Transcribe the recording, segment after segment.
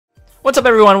What's up,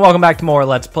 everyone? Welcome back to more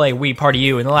Let's Play We Party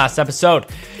You. In the last episode,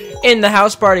 in the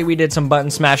house party, we did some button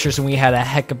smashers and we had a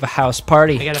heck of a house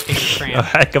party. I got a fake cramp. A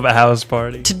heck of a house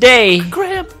party. Today,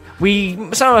 Cramp.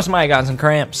 some of us might have gotten some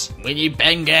cramps. When you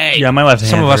bang gay. Yeah, my left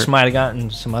hand. Some of us hurt. might have gotten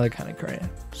some other kind of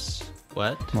cramps.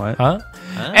 What? What? Huh?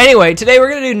 Anyway, today we're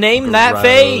going to do Name That Gross.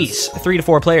 Face. 3 to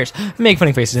 4 players make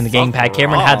funny faces in the gamepad.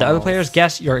 Cameron had the other players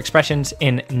guess your expressions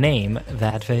in Name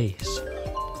That Face.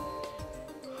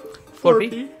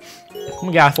 4P?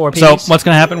 We got 4 So pieces. what's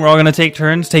gonna happen? We're all gonna take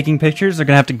turns taking pictures. They're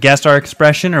gonna have to guess our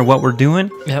expression or what we're doing.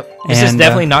 Yep. This is And,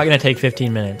 definitely not going to take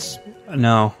 15 minutes.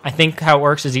 No, I think how it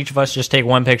works is each of us just take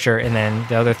one picture, and then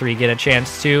the other 3 get a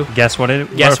chance to guess what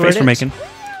Guess our what face it we're is. making.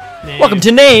 Welcome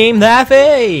to Name That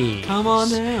Face. Come on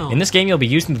now. In this game, you'll be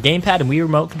using the gamepad and Wii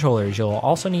remote controllers. You'll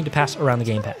also need to pass around the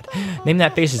gamepad. Name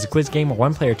That Face is a quiz game where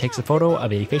one player takes a photo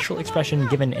of a facial expression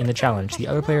given in the challenge. The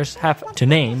other players have to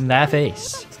name that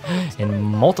face. In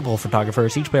multiple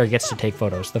photographers, each player gets to take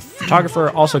photos. The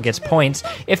photographer also gets points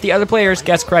if the other players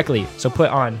guess correctly. So put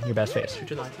on your best face.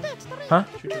 Huh?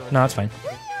 No, it's fine.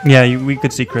 Yeah, we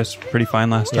could see Chris pretty fine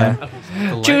last Yeah. time.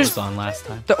 The light Choose- was on last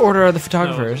time. The order of the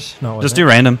photographers. No, it Just wasn't. do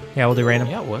random. Yeah, we'll do random.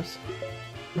 Yeah, it was.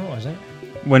 No, it wasn't.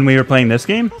 When we were playing this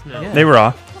game, No. they were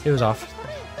off. It was off.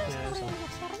 Yeah, it was on.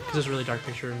 Because it's a really dark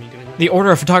picture of me doing it. The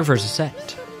order of photographers is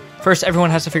set. First,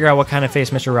 everyone has to figure out what kind of face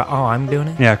Mr. Oh, I'm doing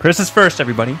it. Yeah, Chris is first,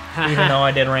 everybody. Even though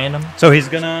I did random. So he's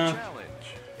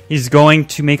going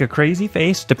to make a crazy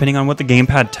face depending on what the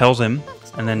gamepad tells him,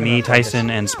 and then me, Tyson,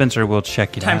 and Spencer will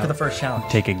check it Time out. for the first challenge.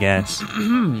 Take a guess.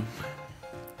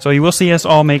 So you will see us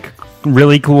all make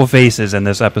really cool faces in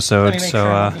this episode.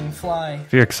 So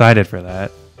if you're excited for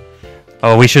that.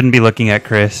 Oh, we shouldn't be looking at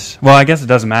Chris. Well, I guess it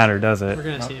doesn't matter, does We're it?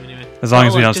 going to see him anyway. As long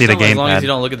as we don't see the As long as gamepad. you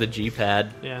don't look at the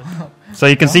G-pad. Yeah. So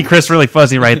you can see Chris really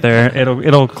fuzzy right there.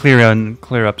 It'll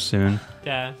clear up soon.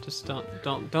 Yeah, just don't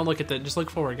look at the... Just look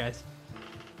forward, guys.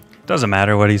 Doesn't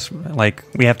matter what he's like.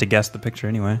 We have to guess the picture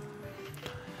anyway.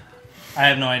 I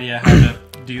have no idea how to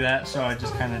do that, so I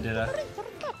just kind of did a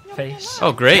face.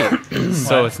 Oh, great.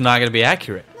 So it's not going to be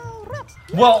accurate.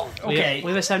 Well, We have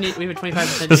a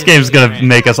 25%. This game's gonna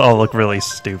make us all look really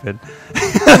stupid.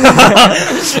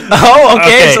 Oh,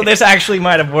 okay, so this actually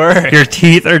might have worked. Your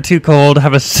teeth are too cold.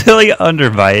 Have a silly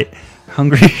underbite.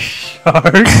 Hungry shark.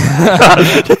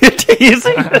 You're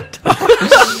teasing the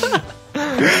dog.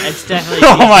 It's definitely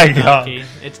Oh teasing my a God. donkey.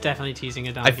 It's definitely teasing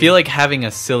a donkey. I feel like having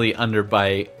a silly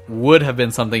underbite would have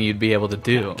been something you'd be able to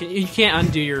do. You can't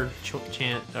undo your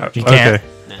chant. Or You can't. Okay.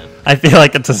 No. I feel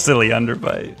like it's a silly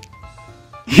underbite.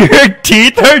 Your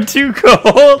teeth are too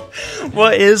cold.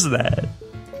 What is that?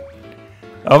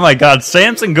 Oh my God,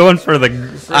 Samson going for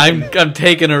the. I'm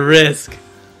taking a risk.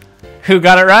 Who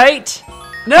got it right?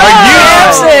 No!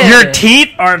 Samson! Your teeth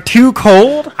are too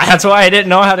cold. That's why I didn't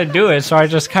know how to do it, so I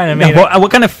just kind of made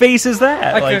What kind of face is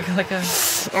that? it Like, like a...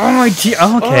 oh my gee.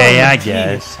 Okay, Oh, I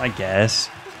geez. guess.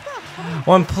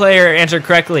 One player answered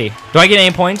correctly. Do I get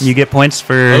any points? You get points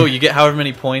for. Oh, you get however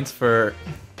many points for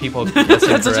people guessing That's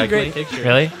such a correctly. great picture.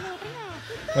 Really?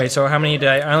 Wait, so how many did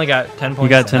I only got 10 points. You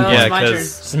got 10 Oh, Yeah, it's my turn.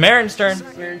 because It's Marin's turn.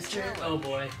 Oh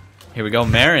boy. here we go,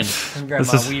 Marin. Grab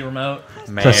This my is- Wii remote. It's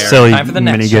a Marin. silly Time for the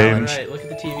next mini game. challenge. Alright, look at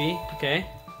the TV. Okay.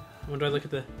 When do I look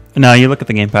at the... No, you look at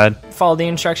the gamepad. Follow the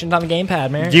instructions on the gamepad,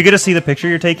 Marin. Do you get to see the picture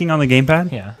you're taking on the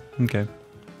gamepad? Yeah. Okay.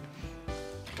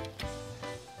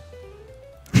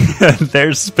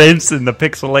 There's Spence in the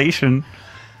pixelation.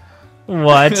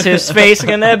 What's his face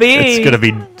gonna be? It's gonna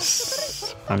be.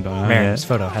 I don't know. Marin's Yet.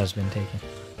 photo has been taken.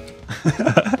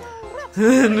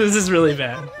 This is really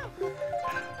bad.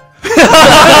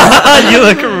 You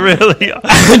look really.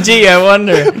 Gee, I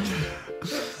wonder.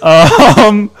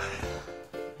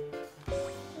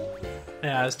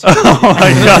 Yeah, it's too... Oh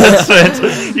my God,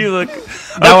 Spence, you look.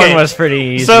 That Okay, one was pretty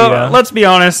easy. So though. let's be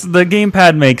honest. The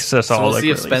gamepad makes us So all we'll look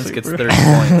see if really Spence super. gets 30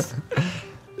 points.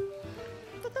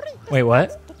 Wait,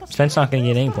 what? Spence not gonna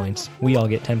get any points. We all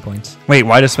get 10 points. Wait,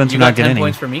 why does Spencer You not got get 10 any?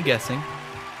 points for me guessing.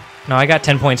 No, I got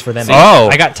 10 points for them. Oh.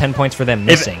 I got 10 points for them If,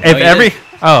 missing. if you every did.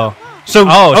 oh. so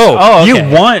Okay. you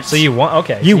want So you want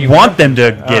okay. you so want them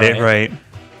to get it Alright. right.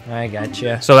 I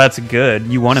gotcha. So that's good.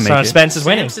 You want to make So it. Spence is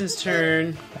winning. Samson's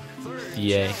turn.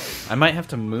 Yay. I might have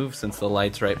to move since the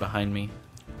light's right behind me.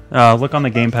 Look on the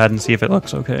gamepad and see if it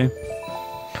looks okay.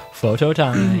 Photo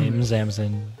time,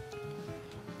 Samson.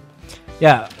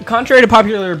 Yeah, contrary to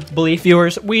popular belief,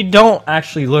 viewers, we don't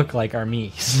actually look like our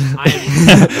Mies.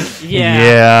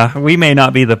 Yeah. We may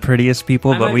not be the prettiest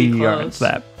people, I but might be we aren't close.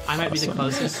 that. I might be the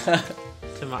closest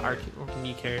to my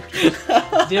me character.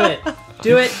 Do it.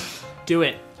 Do it. Do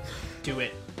it. Do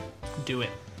it. Do it.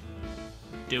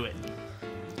 Do it.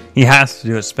 He has to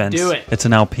do it, Spence. Do it. It's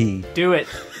an LP. Do it.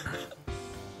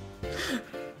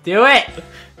 Do it.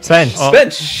 Spence.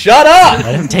 Spence, shut up!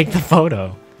 Let him take the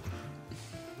photo.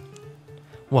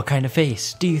 What kind of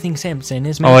face do you think Samson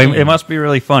is Oh, making? it must be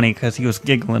really funny because he was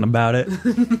giggling about it.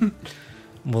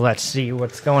 Well, let's see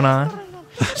what's going on.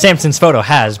 Samson's photo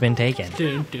has been taken.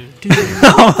 Do, do, do.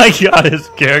 Oh my god, his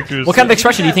character is What kind of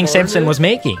expression do you think Samson was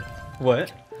making?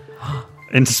 What?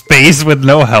 in space with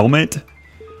no helmet?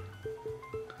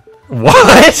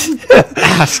 What?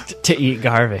 Asked to eat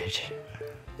garbage.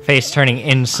 Face turning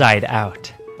inside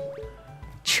out.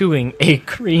 Chewing a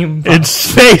cream In puff.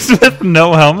 space with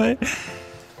no helmet?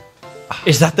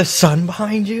 Is that the sun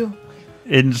behind you?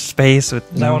 In space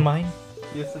with Is that one mine?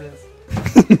 Yes, it is.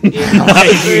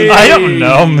 I don't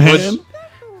know, man.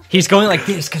 He's going like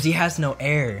this because he has no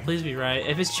air. Please be right.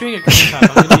 If it's chewing a cream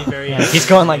puff, I'm gonna be very happy. He's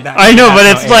going like that. I know, He but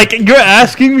has it's no air. like you're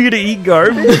asking me to eat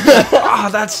garbage. Oh,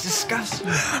 that's disgusting.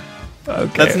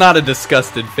 Okay. That's not a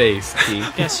disgusted face, T.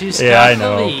 Guess who's Yeah, I got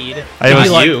know. the lead? I was,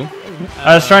 like- you.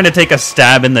 I was trying to take a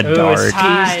stab in the Ooh, dark. it's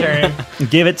T's turn.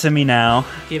 Give it to me now.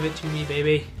 Give it to me,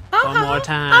 baby. One more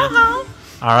time. All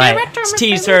right, it's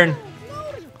T's turn.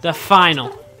 The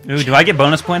final. Ooh, do I get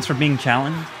bonus points for being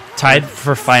challenged? Tied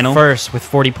for Final? first with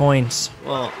 40 points.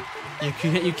 Well,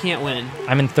 you can't win.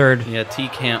 I'm in third. Yeah, T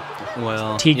can't.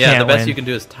 Well, T yeah, can't the best win. you can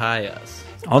do is tie us.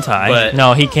 I'll tie. But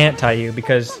No, he can't tie you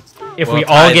because if Well, we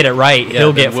all tied- get it right, yeah,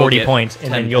 he'll then get we'll 40 get points, and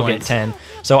 10 then you'll points. get 10.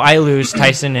 So I lose.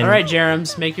 Tyson and All right,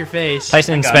 Jerems, make your face.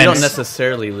 Tyson and I got it. you don't Spence.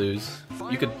 necessarily lose.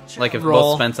 You could, like, if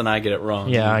Roll. both Spence and I get it wrong.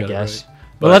 Yeah, you I got it guess. right.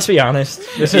 But let's be honest.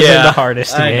 This isn't Yeah, the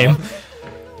hardest I game. know.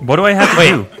 What do I have to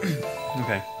do?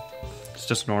 Okay. It's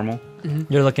just normal.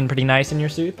 You're looking pretty nice in your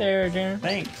suit there, Jaron.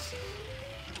 Thanks.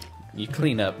 You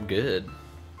clean up good.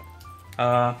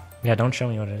 Yeah, don't show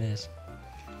me what it is.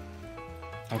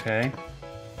 Okay.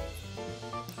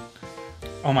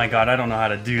 Oh my god, I don't know how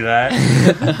to do that.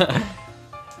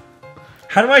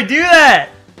 How do I do that?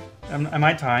 Am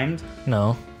I timed?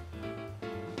 No.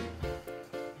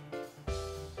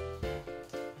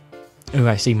 Ooh,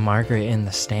 I see Margaret in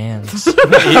the stands.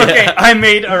 Okay, I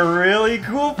made a really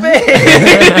cool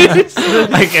face.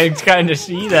 I can kind of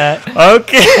see that.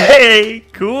 Okay,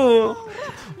 cool.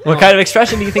 What kind of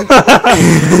expression do you think?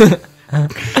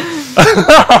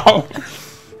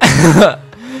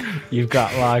 You've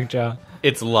got lockjaw.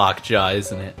 It's lockjaw,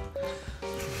 isn't it?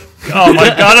 Oh my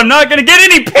god, I'm not gonna get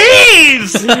any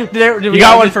peas! You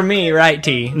got one for me, right,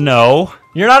 T? No.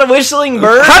 You're not a whistling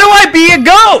bird. How do I be a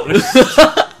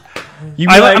ghost? You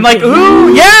I'm like,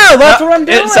 ooh, yeah, that's what I'm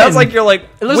doing. It sounds like you're like.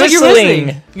 it looks like you're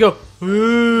whistling. You go.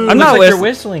 Ooh. I'm not Looks like you're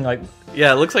whistling. whistling. Like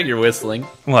Yeah, it looks like you're whistling.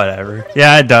 Whatever.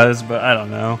 Yeah, it does, but I don't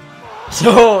know.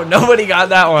 so. Nobody got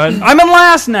that one. I'm in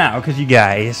last now, because you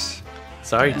guys.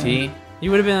 Sorry, T.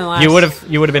 You would have been in last. You would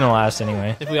have been the last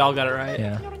anyway. if we all got it right.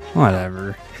 Yeah.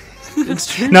 Whatever.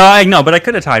 It's true. No, I know, but I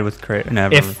could have tied with Crit.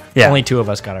 Never. If yeah. only two of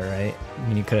us got it right, I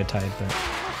mean, you could have tied.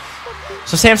 But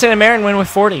so Samson and Marin win with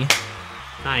 40.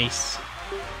 Nice.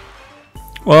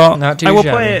 Well, Not too I will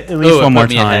shabby. play it at least Ooh, it one put more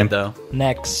me time. ahead, though.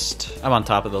 Next, I'm on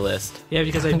top of the list. Yeah,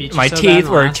 because I beat you. my so bad teeth in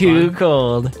the were last too one.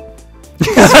 cold.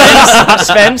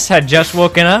 Spence had just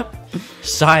woken up.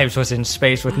 Sibes was in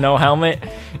space with no helmet,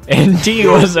 and T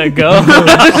was a ghost.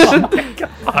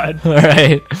 God. All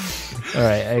right,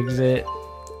 exit.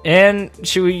 And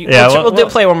should we? Yeah, we'll well-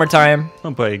 play one more time.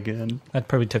 I'll play again. That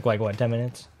probably took like what 10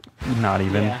 minutes. Not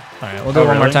even. Yeah. All right, we'll do it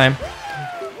one more really? time.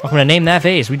 I'm gonna name that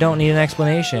face. We don't need an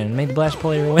explanation. Make the blast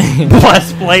player win.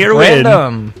 Plus player win.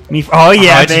 Random. Me. Oh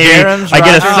yeah, it's baby. Jerem's, I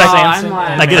get Roger, a I'm second.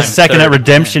 lying. I get a I'm second third. at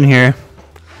redemption here.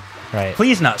 Right.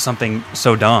 Please, not something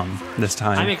so dumb this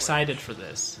time. I'm excited for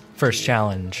this. First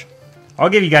challenge. I'll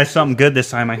give you guys something good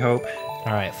this time. I hope.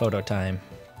 All right, photo time.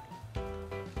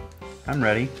 I'm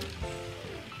ready.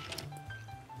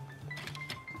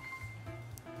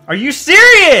 Are you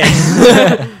serious?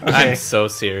 I'm so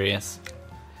serious.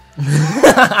 You're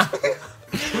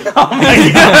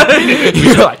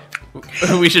like,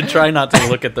 We should try not to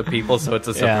look at the people so it's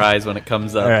a surprise when it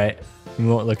comes up. all right. We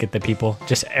won't look at the people.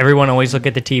 Just everyone always look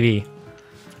at the TV.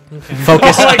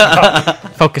 Focus.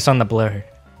 Focus on the blur.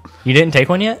 You didn't take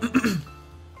one yet?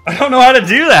 I don't know how to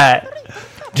do that.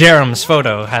 Jerem's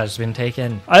photo has been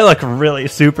taken. I look really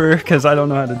super because I don't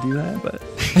know how to do that. But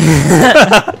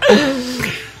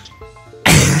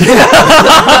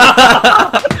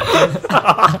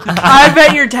I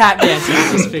bet you're tap dancing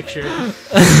in this picture.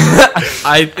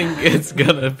 I think it's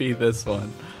gonna be this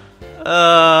one.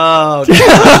 Oh,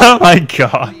 oh my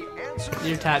god.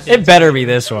 You're tap dancing. It better be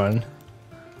this one.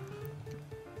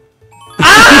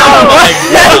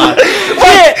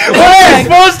 it's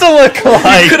supposed to look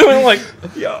like. Could have been like,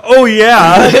 Oh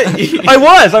yeah, I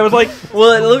was like,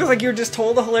 well, it looks like you were just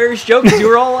told a hilarious joke because you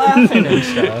were all laughing and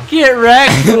stuff. Get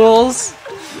wrecked, fools.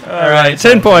 all right,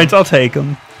 10 points. I'll take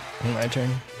them. My turn.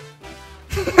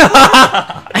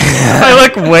 I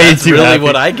look way That's too really happy.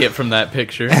 what I get from that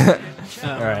picture.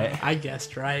 All right. I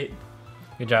guessed right.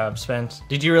 Good job, Spence.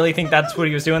 Did you really think that's what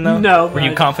he was doing, though? No, Were you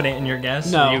but- confident in your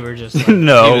guess? No. Or you were just like,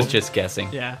 No. He was just guessing.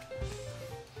 Yeah.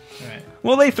 all right.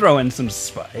 Well, they throw in some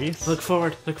spice. Look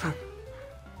forward. Look forward.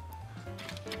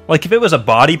 Like if it was a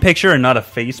body picture and not a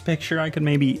face picture, I could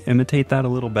maybe imitate that a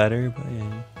little better. But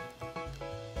yeah.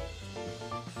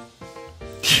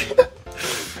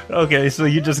 Okay, so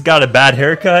you just got a bad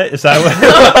haircut? Is that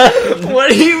what? What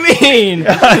do you mean?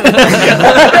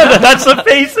 That's the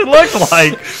face it looked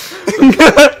like.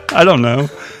 I don't know.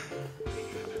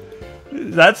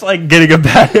 That's like getting a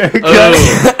bad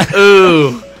haircut.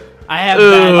 Ooh. I have.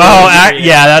 Ooh. bad news for you.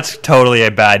 Yeah, that's totally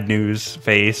a bad news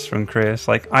face from Chris.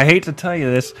 Like, I hate to tell you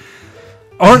this.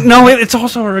 Or, no, it's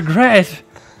also a regret.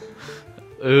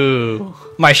 Ooh.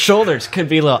 My shoulders could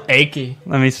be a little achy.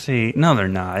 Let me see. No, they're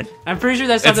not. I'm pretty sure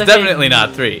that's not It's the definitely thing.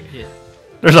 not 3. Yeah.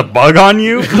 There's a bug on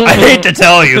you? I hate to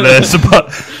tell you this, but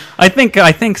I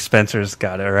think Spencer's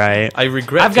got it right. I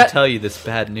regret I've to got- tell you this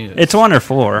bad news. It's 1 or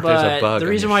 4. There's a But bug the on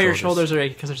reason your why your shoulders. shoulders are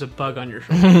aching because there's a bug on your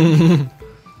shoulder.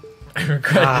 I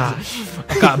regret.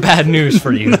 I've got bad news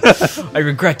for you. I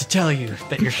regret to tell you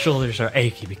that your shoulders are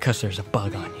achy because there's a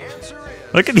bug on you.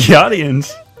 Look at the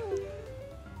audience.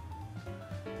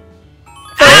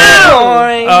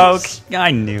 Oh,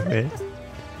 I knew it.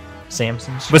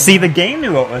 Samson's. But see, the game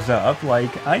knew what was up.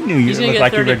 Like, I knew you He's gonna looked get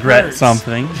like you 30 regret perks.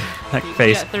 something. That You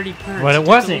face. got 30 perks. But it You took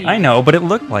wasn't. the I lead. know, but it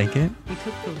looked like it. You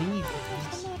took the lead.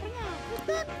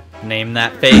 Name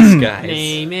that face, guys.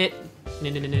 Name it.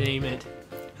 Name it.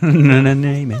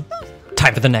 Name it.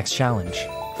 Time for the next challenge.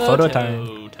 Photo time.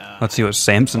 Photo. Let's see what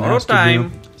Samson Photo has to time.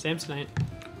 do. Samsonite.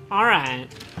 All right.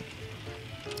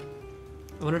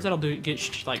 I wonder if that'll do.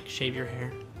 Like shave your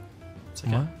hair. It's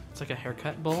like What? it's like a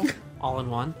haircut bowl, all in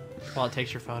one, while it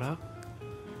takes your photo.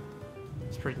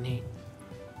 It's pretty neat.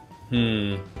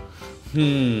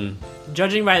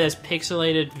 Judging by this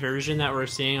pixelated version that we're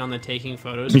seeing on the taking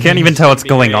photos, You can't even this is tell gonna what's be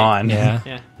going great. on. Yeah.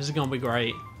 Yeah, this is gonna be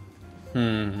great.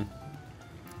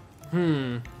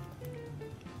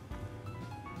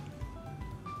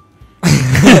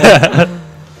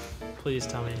 Please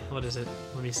tell me. What is it?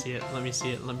 Let me see it. Let me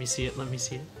see it. Let me see it. Let me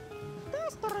see it.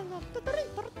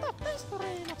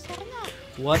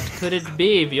 What could it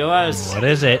be, viewers? What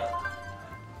is it?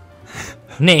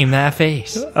 Name that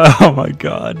face. Oh my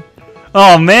god.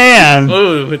 Oh man.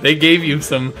 Ooh, they gave you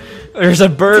some. There's a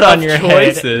bird Tough on your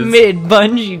choices. head mid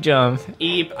bungee jump.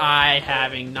 Eep, I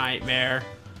having nightmare.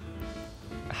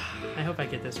 I hope I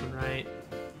get this one right.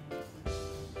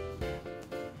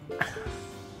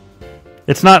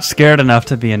 It's not scared enough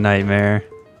to be a nightmare.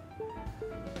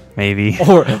 Maybe.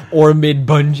 Or mid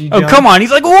bungee Oh, jump. come on.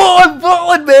 He's like, whoa, I'm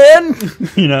falling, man.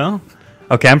 You know?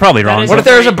 Okay, I'm probably wrong. is What a if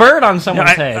there was a pretty- bird on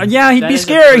someone's head? Yeah, he'd That be is a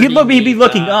scared. He'd pretty be neat,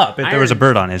 looking up if there was a iron-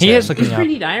 bird on his He head. is looking There's up.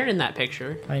 pretty neat iron in that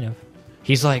picture. Kind of.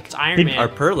 He's like, It's Iron Man. Our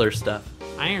perler stuff.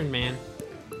 Iron Man.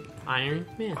 Iron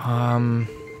Man.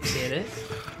 Get it?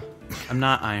 I'm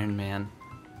not Iron Man.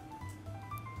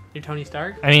 You're Tony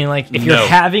Stark? I mean, like, if you're No.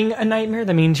 having a nightmare,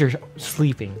 that means you're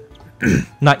sleeping.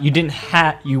 Not you didn't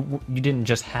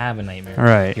just have a nightmare.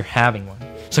 Right. You're having one.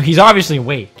 So he's obviously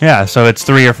awake. Yeah, so it's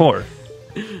 3 or 4.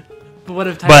 But what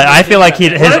if Tyson But I did feel like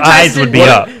that? his eyes would be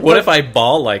up. What if I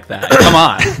ball like that? Come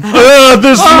on.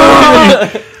 This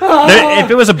movie! If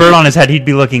it was a bird on his head, he'd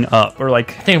be looking up. Or like,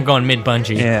 I think I'm going mid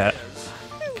bungee. yeah.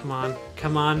 Come on.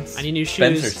 Come on. I need new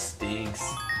Spencer shoes.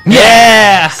 stinks.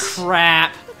 Yeah!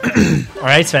 Crap. All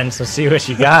right, Spence, let's see what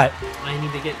you got. I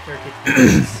need to get turkey.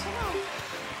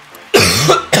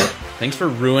 Thanks for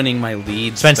ruining my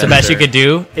lead, Spence, the best you could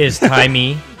do is tie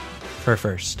me for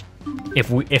first.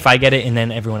 If I get it and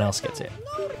then everyone else gets it.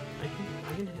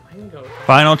 I can go.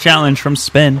 Final challenge from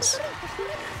Spence.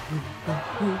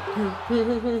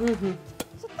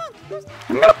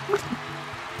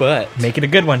 But Make it a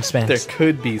good one, there Spence.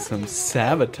 could be some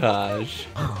sabotage.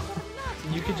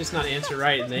 You could just not answer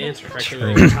right, and they answer correctly.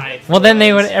 True. They would tie it for Well, then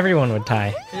us. everyone would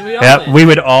tie. And we all Yep, win. we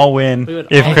would all win We would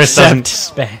if all Chris Except doesn't.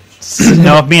 Spence.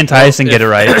 No, if me and Tyson get it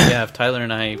right. Yeah, if Tyler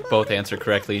and I both answer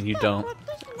correctly and you don't.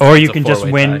 Or you It's a can just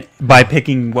four-way win tie. by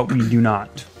picking what we do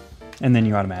not. And then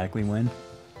you automatically win.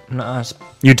 No,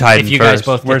 You tied if him you first. guys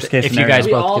both Worst get the- case if you scenario. guys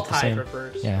We both all get the tie same. for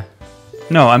first. Yeah.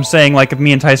 No, I'm saying like if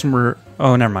me and Tyson were.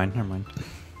 Oh, never mind.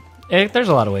 There's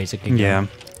a lot of ways it could go. Yeah.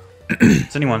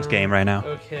 It's anyone's game right now.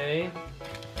 Okay.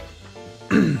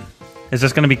 Is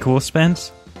this going to be cool,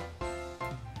 Spence?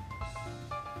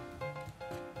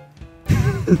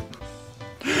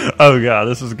 Oh god,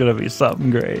 this is gonna be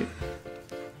something great.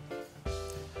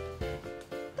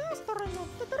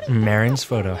 Marin's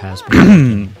photo has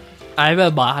been. I'm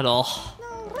a model.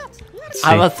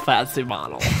 I'm a fancy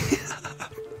model.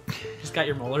 Just got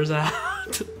your molars out.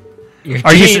 Your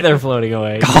Are you teeth are floating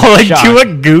away. Calling Shocked. to a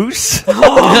goose?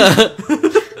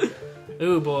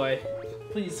 Ooh boy,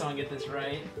 please someone get this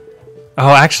right.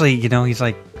 Oh, actually, you know, he's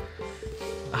like,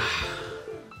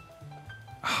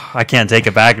 I can't take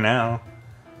it back now.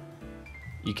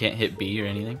 You can't hit B or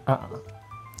anything?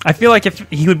 I feel like if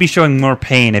he would be showing more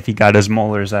pain if he got his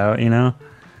molars out, you know?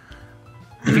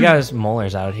 If he got his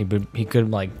molars out, he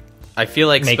could like. I feel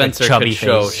like Make a Spencer chubby could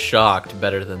show face. shocked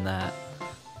better than that.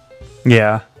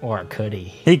 Yeah, Or could he?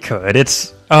 he could.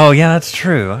 Oh yeah, that's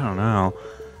true. I don't know.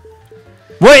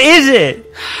 What is it?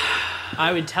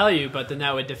 I would tell you, but then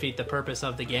that would defeat the purpose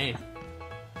of the game.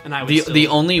 And I would The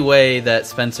only way that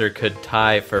Spencer could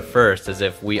tie for first is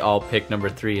if we all picked number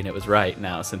 3 and it was right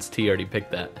now, since T already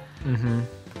picked that.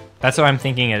 That's what I'm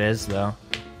thinking it is, though.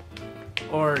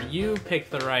 Or you pick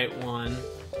the right one.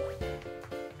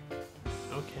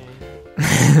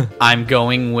 Okay. I'm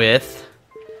going with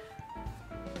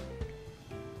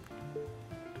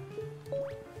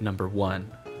number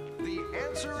 1. The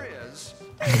answer is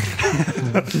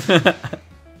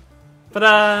But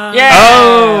Yeah!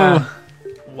 Oh!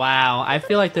 wow, I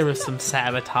feel like there was some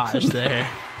sabotage there.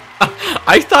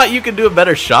 I thought you could do a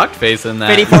better shocked face than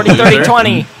that. 50, 40, 30, loser.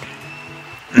 20.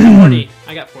 40.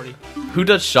 I got 40. Who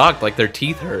does shocked like their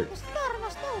teeth hurt?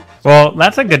 Well,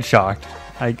 that's a good shock.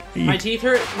 Like, My teeth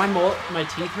hurt. My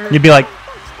teeth hurt. you'd be like,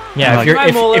 Yeah, Like- if My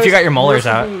if molars you got your molars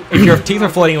out, mercifully- if your teeth are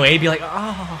floating away, you'd be like,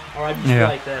 oh. Or I'd just Yeah.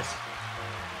 be like this.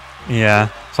 yeah,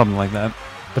 something like that.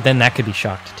 But then that could be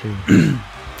shocked too.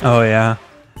 Oh yeah.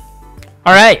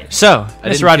 All right, so I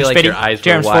Mr. didn't Rogers feel like 50, your eyes were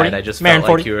Jerem's wide, 40, I just Marin felt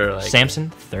 40, like you were like... Samson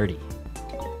 30.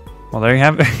 Well, there you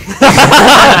have it.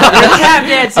 Tap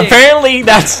dancing. Apparently,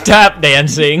 that's tap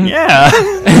dancing. yeah.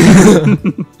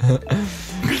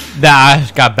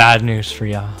 That got bad news for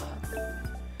y'all.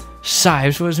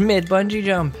 Sives was mid bungee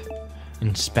jump,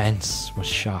 and Spence was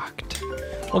shocked.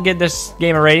 We'll give this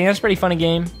game a rating. That's a pretty funny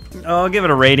game. I'll give it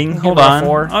a rating. Give Hold it a on.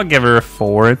 4. I'll give her a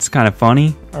 4. It's kind of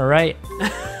funny. All right,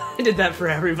 I did that for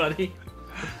everybody.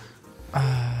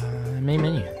 main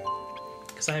menu.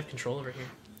 Because I have control over here.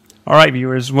 All right,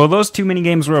 viewers. Well, those 2 mini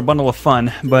games were a bundle of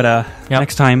fun, but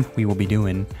next time we will be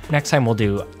doing. Next time we'll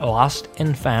do Lost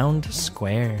and Found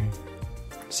Square.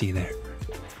 See you there.